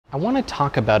I want to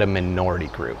talk about a minority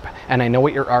group, and I know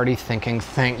what you're already thinking,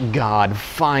 thank God,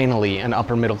 finally an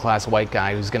upper middle class white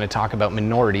guy who's going to talk about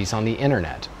minorities on the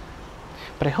internet.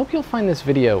 But I hope you'll find this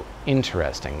video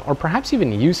interesting, or perhaps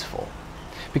even useful,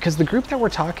 because the group that we're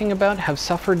talking about have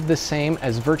suffered the same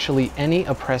as virtually any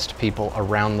oppressed people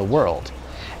around the world,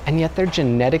 and yet they're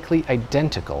genetically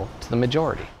identical to the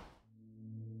majority.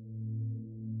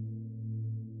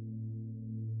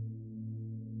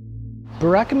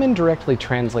 Burakumin directly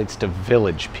translates to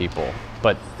village people,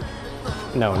 but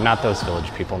no, not those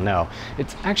village people, no.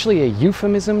 It's actually a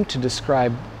euphemism to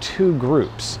describe two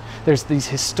groups. There's these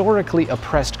historically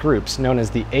oppressed groups known as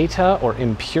the Eta, or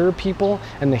impure people,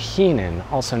 and the Hinin,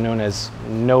 also known as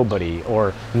nobody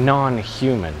or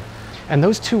non-human. And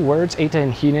those two words, Eta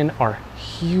and Hinin, are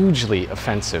hugely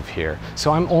offensive here,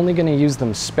 so I'm only going to use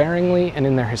them sparingly and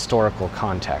in their historical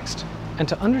context. And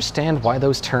to understand why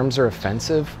those terms are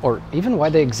offensive, or even why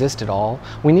they exist at all,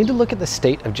 we need to look at the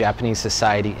state of Japanese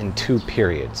society in two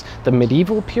periods, the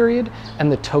medieval period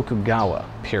and the Tokugawa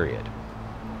period.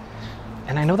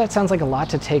 And I know that sounds like a lot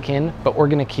to take in, but we're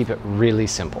going to keep it really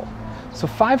simple. So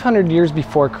 500 years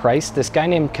before Christ, this guy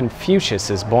named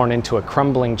Confucius is born into a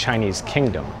crumbling Chinese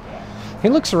kingdom. He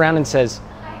looks around and says,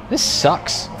 "This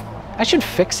sucks. I should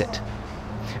fix it."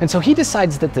 And so he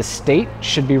decides that the state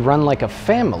should be run like a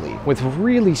family with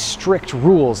really strict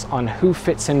rules on who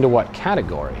fits into what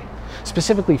category.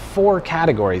 Specifically 4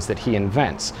 categories that he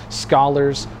invents: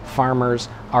 scholars, farmers,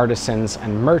 artisans,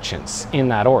 and merchants, in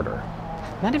that order.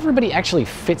 Not everybody actually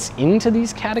fits into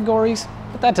these categories,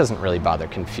 but that doesn't really bother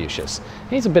Confucius.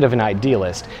 He's a bit of an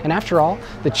idealist, and after all,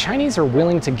 the Chinese are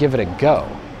willing to give it a go.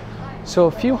 So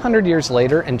a few hundred years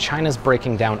later, and China's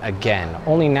breaking down again,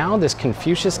 only now this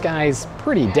Confucius guy's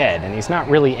pretty dead, and he's not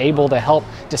really able to help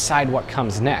decide what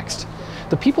comes next.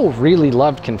 The people really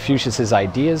loved Confucius's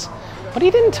ideas, but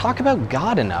he didn't talk about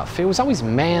God enough. It was always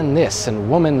man this and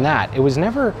woman that. It was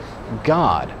never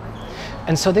God.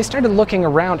 And so they started looking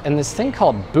around, and this thing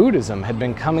called Buddhism had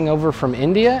been coming over from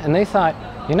India, and they thought,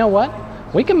 you know what?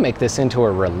 We can make this into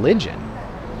a religion.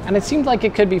 And it seemed like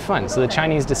it could be fun, so the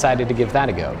Chinese decided to give that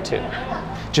a go, too.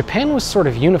 Japan was sort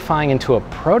of unifying into a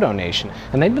proto-nation,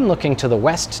 and they'd been looking to the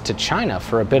west, to China,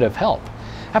 for a bit of help.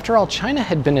 After all, China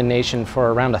had been a nation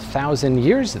for around 1,000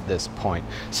 years at this point,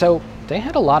 so they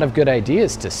had a lot of good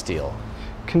ideas to steal.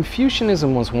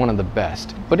 Confucianism was one of the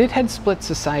best, but it had split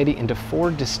society into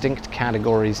 4 distinct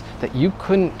categories that you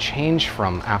couldn't change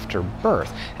from after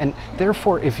birth. And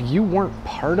therefore, if you weren't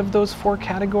part of those 4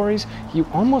 categories, you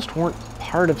almost weren't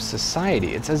part of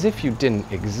society. It's as if you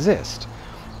didn't exist.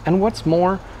 And what's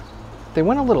more, they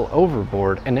went a little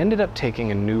overboard and ended up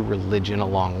taking a new religion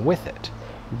along with it: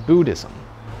 Buddhism.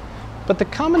 But the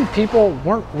common people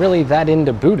weren't really that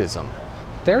into Buddhism.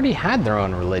 They already had their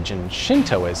own religion,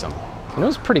 Shintoism. And it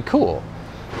was pretty cool.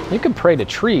 You could pray to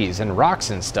trees and rocks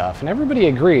and stuff, and everybody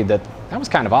agreed that that was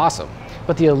kind of awesome.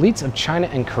 But the elites of China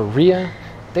and Korea,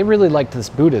 they really liked this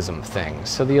Buddhism thing,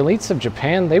 so the elites of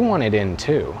Japan, they wanted in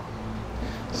too.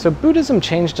 So Buddhism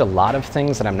changed a lot of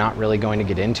things that I'm not really going to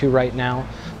get into right now,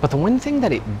 but the one thing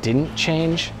that it didn't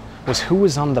change was who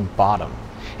was on the bottom.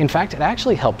 In fact, it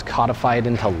actually helped codify it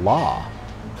into law.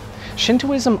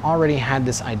 Shintoism already had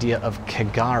this idea of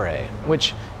kagare,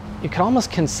 which you could almost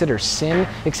consider sin,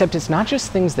 except it's not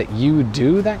just things that you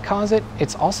do that cause it,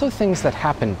 it's also things that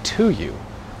happen to you.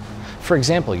 For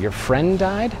example, your friend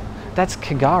died, that's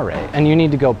kagare, and you need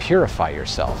to go purify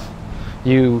yourself.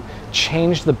 You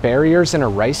changed the barriers in a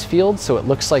rice field so it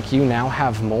looks like you now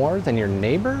have more than your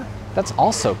neighbor, that's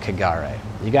also kagare.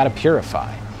 You gotta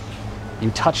purify.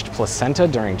 You touched placenta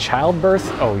during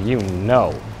childbirth, oh, you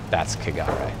know that's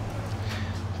kagare.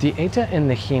 The Eta and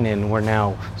the Hinin were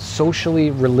now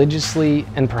socially, religiously,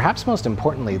 and perhaps most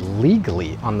importantly,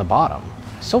 legally on the bottom.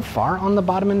 So far on the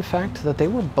bottom, in fact, that they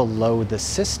were below the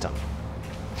system.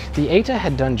 The Eta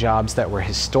had done jobs that were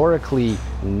historically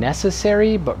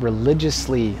necessary, but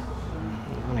religiously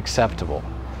unacceptable.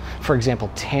 For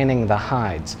example, tanning the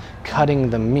hides,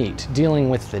 cutting the meat, dealing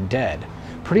with the dead.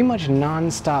 Pretty much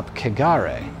non-stop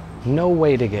kagare, no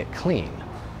way to get clean.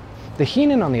 The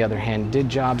Hinin, on the other hand, did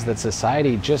jobs that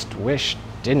society just wished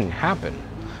didn't happen.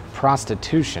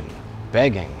 Prostitution,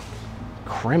 begging,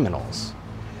 criminals.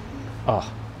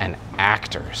 Oh, and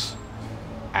actors.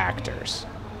 Actors.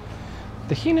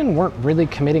 The Hinin weren't really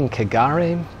committing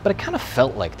kagare, but it kind of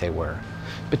felt like they were.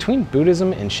 Between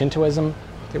Buddhism and Shintoism,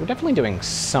 they were definitely doing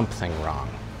something wrong.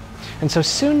 And so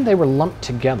soon they were lumped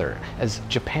together as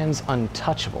Japan's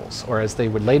Untouchables, or as they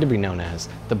would later be known as,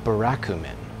 the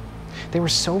Burakumin. They were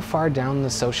so far down the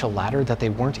social ladder that they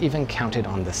weren't even counted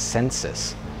on the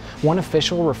census. One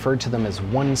official referred to them as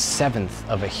 1/7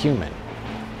 of a human.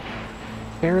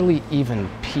 barely even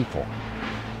people.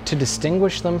 To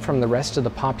distinguish them from the rest of the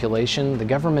population, the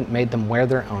government made them wear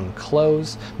their own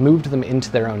clothes, moved them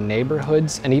into their own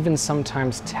neighborhoods, and even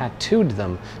sometimes tattooed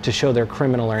them to show their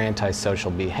criminal or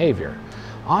antisocial behavior.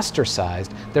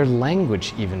 Ostracized, their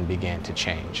language even began to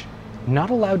change. Not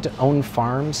allowed to own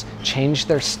farms, change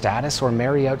their status, or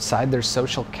marry outside their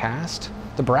social caste,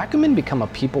 the Burakumin become a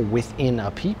people within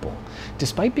a people.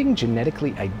 Despite being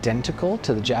genetically identical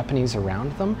to the Japanese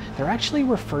around them, they're actually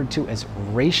referred to as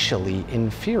racially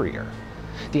inferior.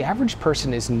 The average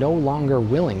person is no longer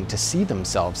willing to see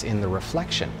themselves in the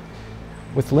reflection.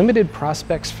 With limited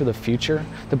prospects for the future,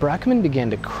 the Burakumin began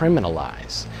to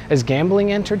criminalize. As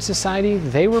gambling entered society,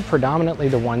 they were predominantly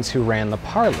the ones who ran the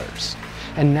parlors.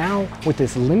 And now, with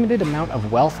this limited amount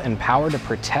of wealth and power to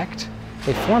protect,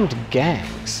 they formed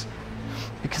gangs.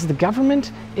 Because the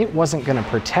government, it wasn't going to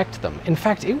protect them. In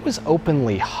fact, it was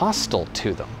openly hostile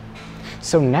to them.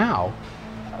 So now,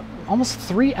 almost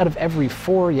 3 out of every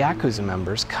 4 Yakuza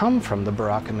members come from the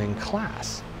Burakumin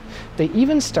class. They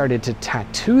even started to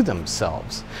tattoo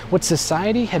themselves. What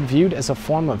society had viewed as a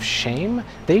form of shame,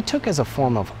 they took as a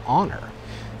form of honor.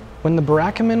 When the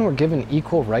Burakumin were given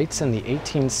equal rights in the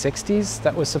 1860s,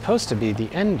 that was supposed to be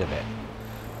the end of it.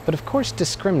 But of course,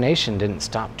 discrimination didn't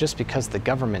stop just because the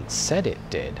government said it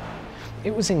did.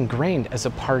 It was ingrained as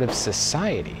a part of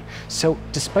society. So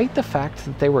despite the fact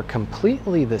that they were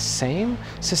completely the same,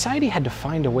 society had to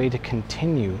find a way to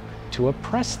continue to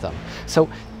oppress them. So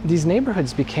these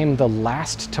neighborhoods became the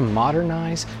last to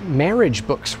modernize. Marriage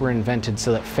books were invented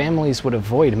so that families would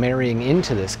avoid marrying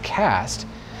into this caste.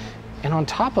 And on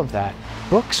top of that,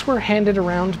 books were handed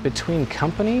around between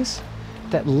companies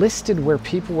that listed where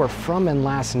people were from and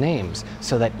last names,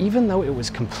 so that even though it was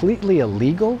completely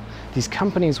illegal, these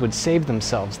companies would save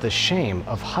themselves the shame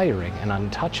of hiring an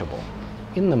untouchable.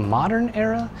 In the modern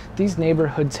era, these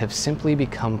neighborhoods have simply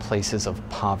become places of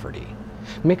poverty.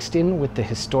 Mixed in with the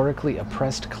historically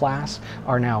oppressed class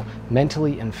are now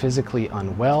mentally and physically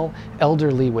unwell,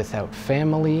 elderly without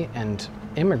family, and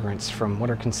immigrants from what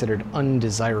are considered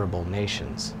undesirable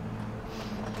nations.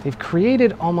 They've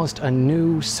created almost a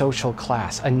new social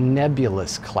class, a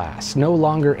nebulous class, no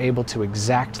longer able to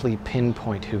exactly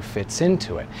pinpoint who fits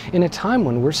into it, in a time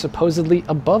when we're supposedly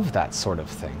above that sort of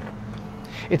thing.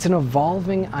 It's an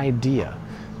evolving idea,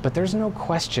 but there's no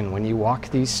question when you walk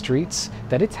these streets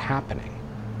that it's happening.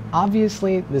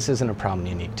 Obviously, this isn't a problem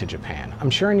unique to Japan.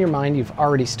 I'm sure in your mind you've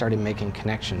already started making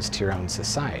connections to your own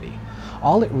society.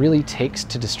 All it really takes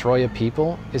to destroy a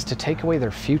people is to take away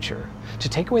their future, to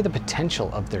take away the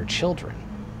potential of their children.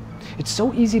 It's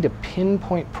so easy to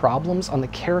pinpoint problems on the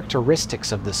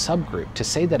characteristics of the subgroup, to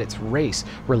say that it's race,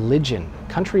 religion,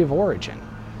 country of origin.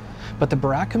 But the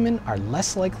Burakumin are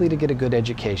less likely to get a good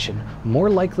education, more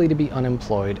likely to be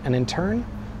unemployed, and in turn,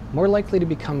 more likely to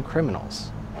become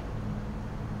criminals.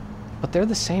 But they're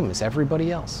the same as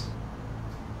everybody else.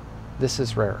 This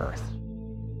is Rare Earth.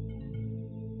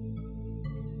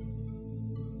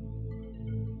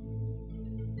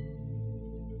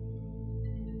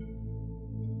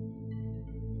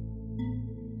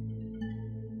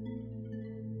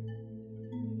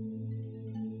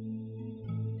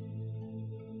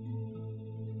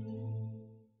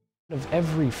 Of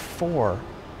every 4